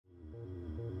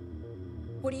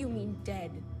What do you mean,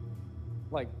 dead?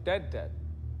 Like dead dead.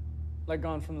 Like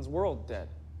gone from this world dead.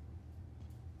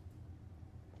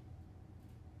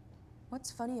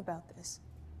 What's funny about this?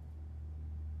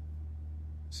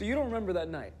 So you don't remember that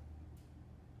night?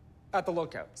 At the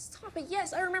lookout? Stop it.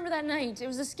 Yes, I remember that night. It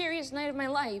was the scariest night of my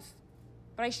life.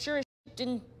 But I sure as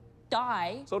didn't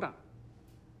die. Slow down.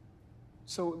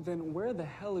 So then where the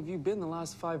hell have you been the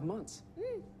last 5 months?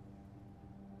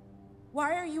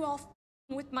 Why are you all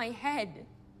with my head?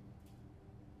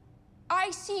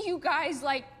 I see you guys,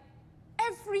 like,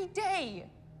 every day.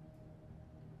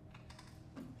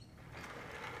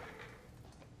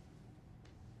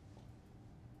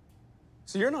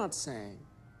 So you're not saying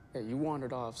that you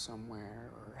wandered off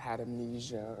somewhere or had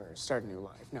amnesia or started a new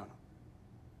life. No, no.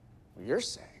 What you're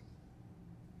saying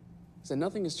is that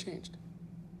nothing has changed.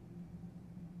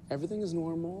 Everything is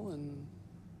normal and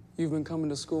you've been coming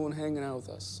to school and hanging out with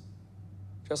us,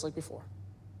 just like before.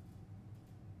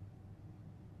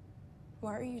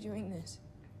 Why are you doing this?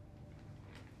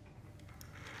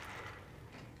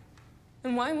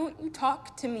 And why won't you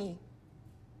talk to me?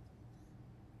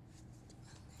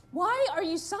 Why are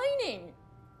you signing?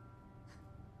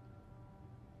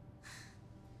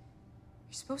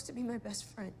 You're supposed to be my best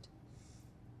friend.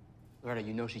 Loretta,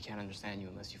 you know she can't understand you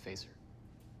unless you face her.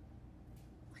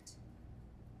 What?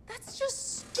 That's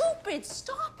just stupid.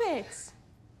 Stop it.